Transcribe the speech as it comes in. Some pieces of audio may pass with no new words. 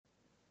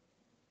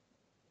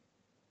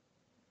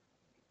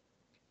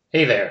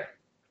Hey there,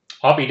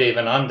 Abhi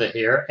Devananda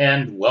here,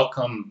 and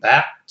welcome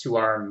back to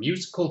our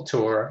musical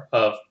tour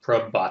of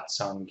Prabhat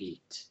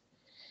Sangeet.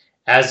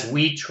 As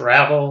we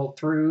travel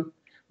through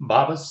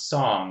Baba's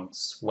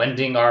songs,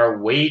 wending our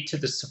way to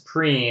the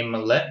Supreme,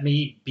 let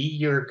me be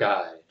your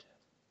guide.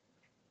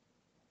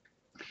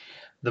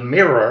 The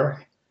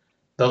mirror,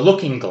 the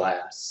looking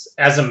glass,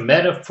 as a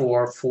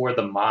metaphor for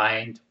the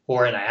mind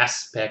or an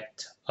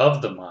aspect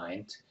of the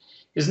mind,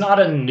 is not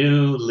a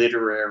new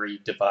literary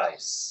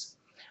device.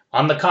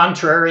 On the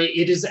contrary,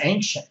 it is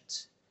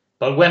ancient.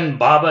 But when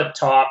Baba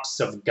talks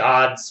of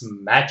God's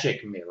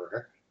magic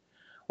mirror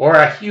or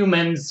a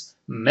human's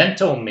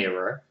mental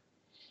mirror,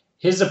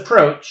 his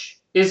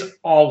approach is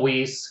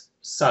always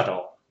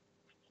subtle.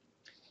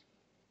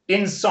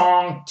 In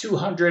Song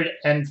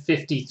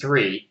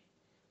 253,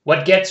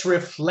 what gets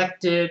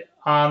reflected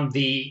on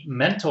the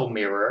mental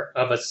mirror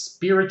of a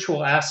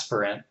spiritual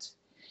aspirant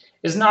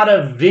is not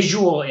a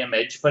visual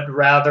image, but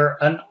rather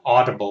an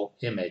audible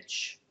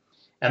image.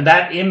 And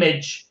that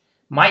image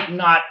might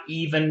not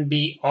even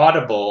be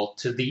audible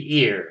to the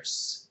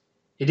ears.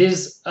 It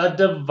is a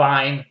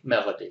divine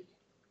melody.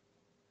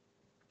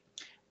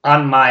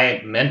 On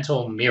my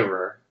mental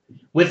mirror,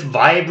 with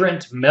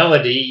vibrant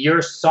melody,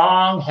 your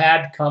song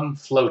had come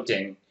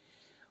floating.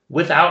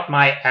 Without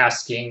my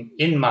asking,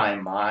 in my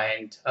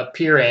mind,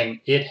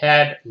 appearing, it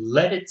had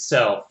let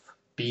itself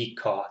be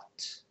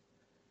caught.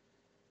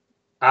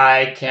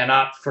 I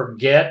cannot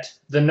forget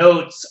the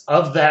notes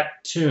of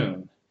that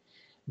tune.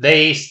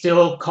 They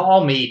still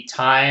call me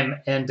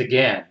time and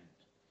again.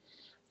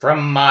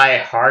 From my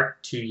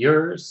heart to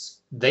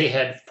yours, they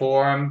had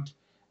formed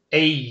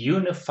a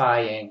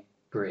unifying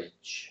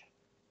bridge.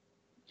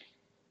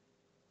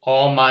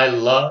 All my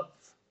love,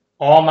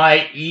 all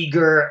my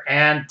eager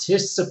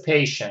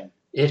anticipation,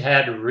 it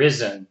had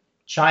risen,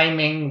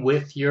 chiming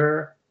with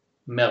your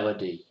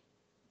melody.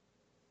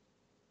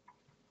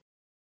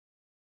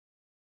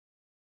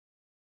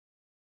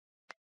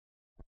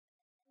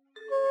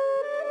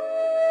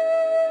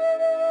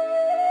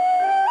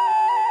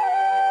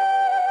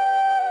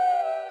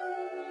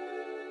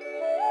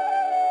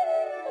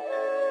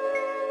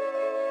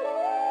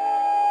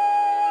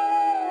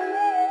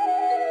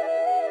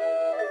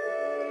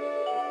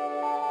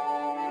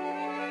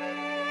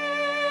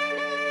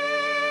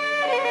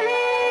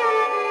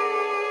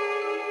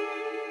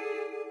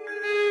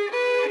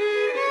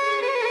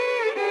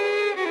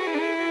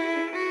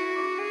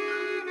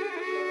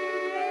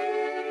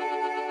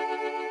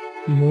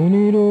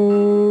 মনের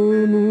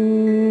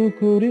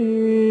মুকুরে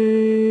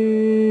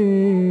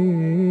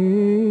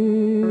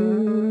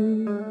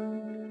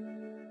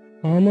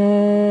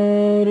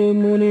আমার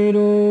মনের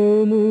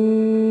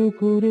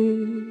মুকুরে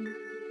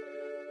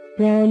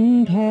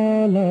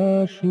প্রাণঢালা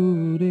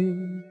সুরে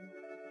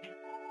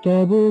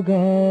তব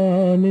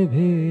গান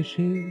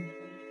ভেসে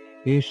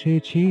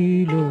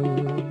এসেছিল,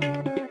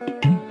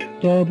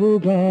 তব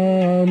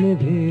গান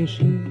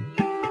ভেসে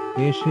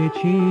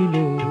এসেছিল।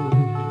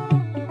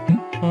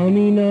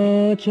 আমি না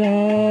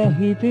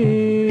চাহিতে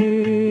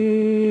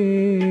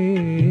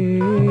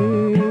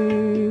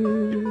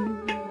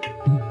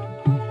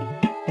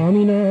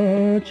আমি না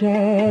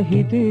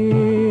চাহিতে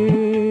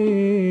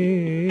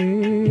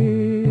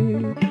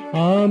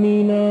আমি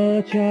না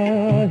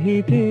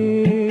চাহিতে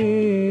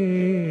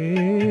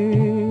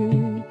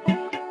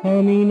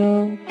আমি না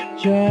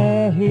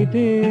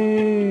চাহিতে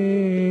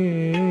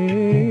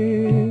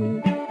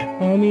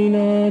আমি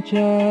না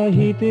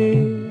চাহিতে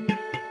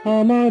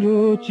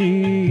আমারও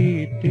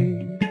চিত্তে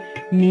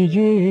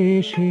নিজে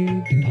এসে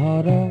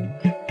ধারা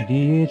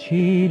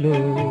দিয়েছিল,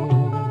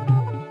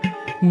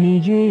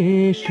 নিজে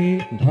এসে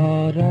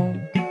ধারা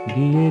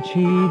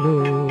দিয়েছিল।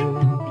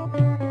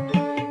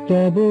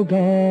 তব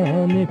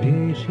গান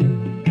ভেসে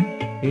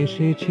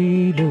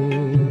এসেছিল,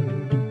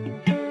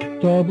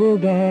 তব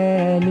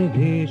গান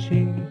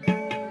ভেসে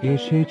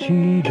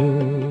এসেছিল।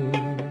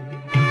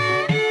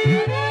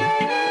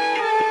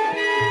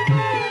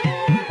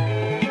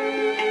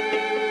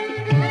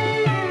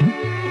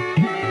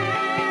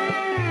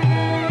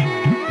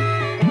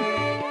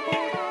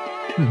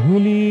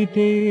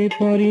 ভুলিতে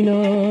পারি না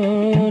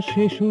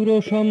সে সুর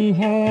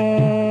সম্ভার,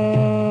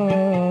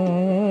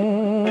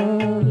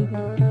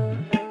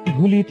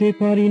 ভুলিতে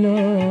পারি না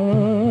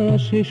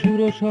সে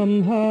সুর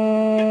সম্ভার,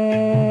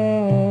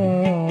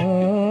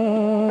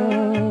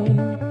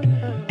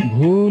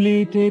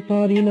 ভুলিতে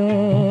পারি না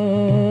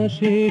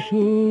সে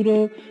সুর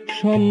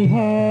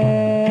সম্ভার,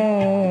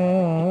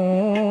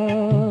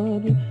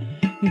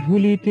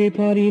 ভুলিতে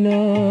পারি না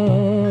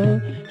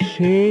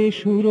সে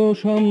সুর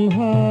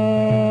সম্ভার,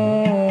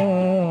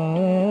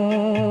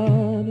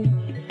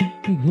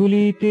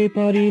 ভুলিতে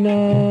পারি না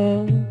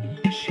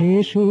সে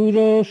সুর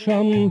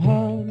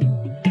সম্ভার।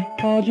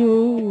 আজও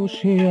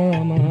সে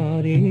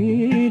আমারে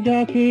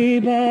ডাকে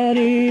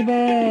বারে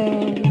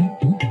বার,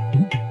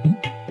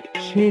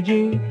 সে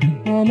যে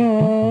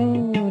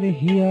আমার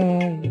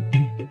হিয়ায়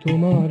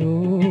তোমারও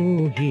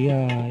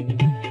হিয়ায়,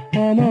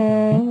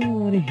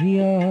 আমার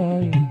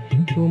হিয়ায়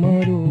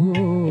তোমারও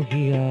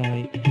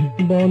হিয়ায়।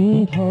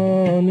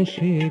 বন্ধন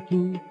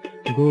সেতু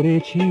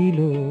গড়েছিল,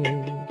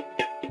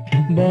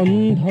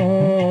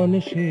 বন্ধন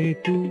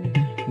সেতু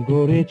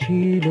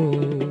গড়েছিল,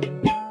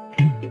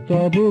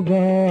 তব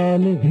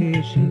গান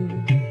ভেসে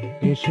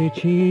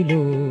এসেছিল,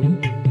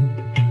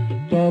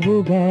 তব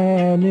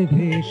গান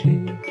ভেসে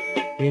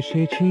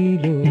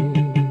এসেছিল।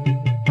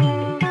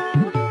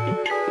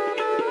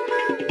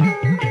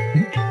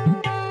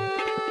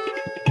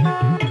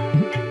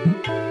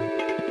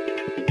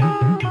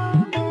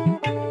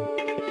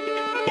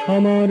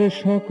 আমার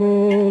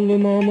সকল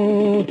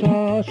মমতা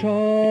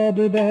সব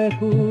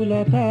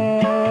ব্যাকুলতা,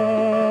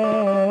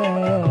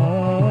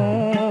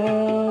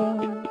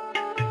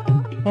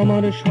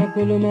 আমার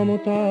সকল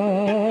মমতা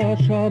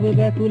সব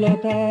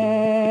ব্যাকুলতা,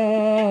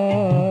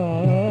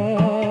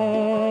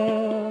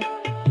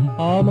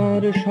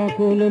 আমার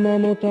সকল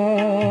মমতা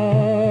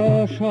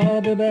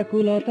সব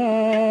ব্যাকুলতা,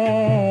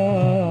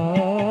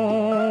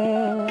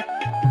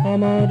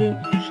 আমার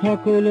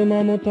সকল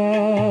মমতা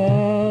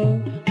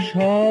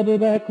সব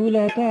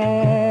ব্যাকুলতা,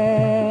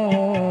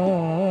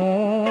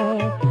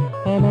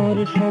 আমার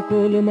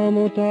সকল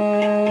মমতা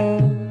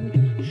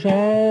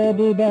সব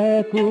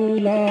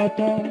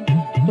ব্যাকুলতা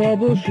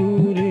তব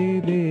সুরে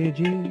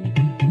বেজে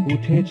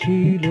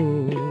উঠেছিল,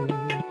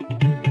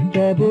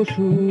 তব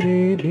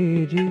সুরে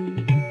বেজে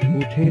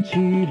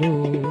উঠেছিল,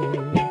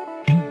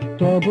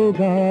 তব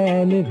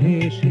গান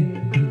ভেসে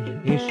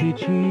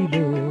এসেছিল,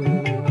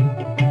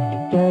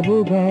 তব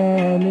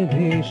গান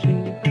ভেসে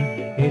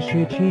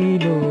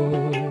এসেছিল।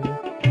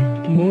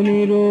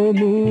 মনের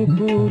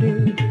মুকুরে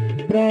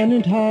প্রাণ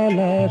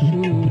ঢালা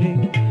সুরে,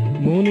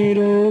 মনের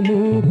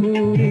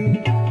মুকুরে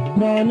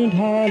প্রাণ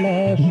ঢালা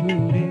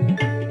সুরে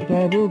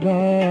তব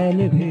গান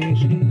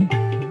ভেসে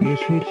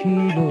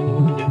এসেছিল,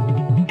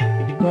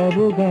 তব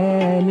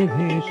গান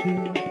ভেসে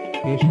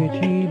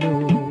এসেছিল।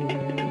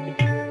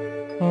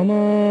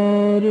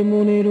 আমার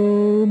মনের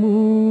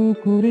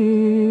মুকুরে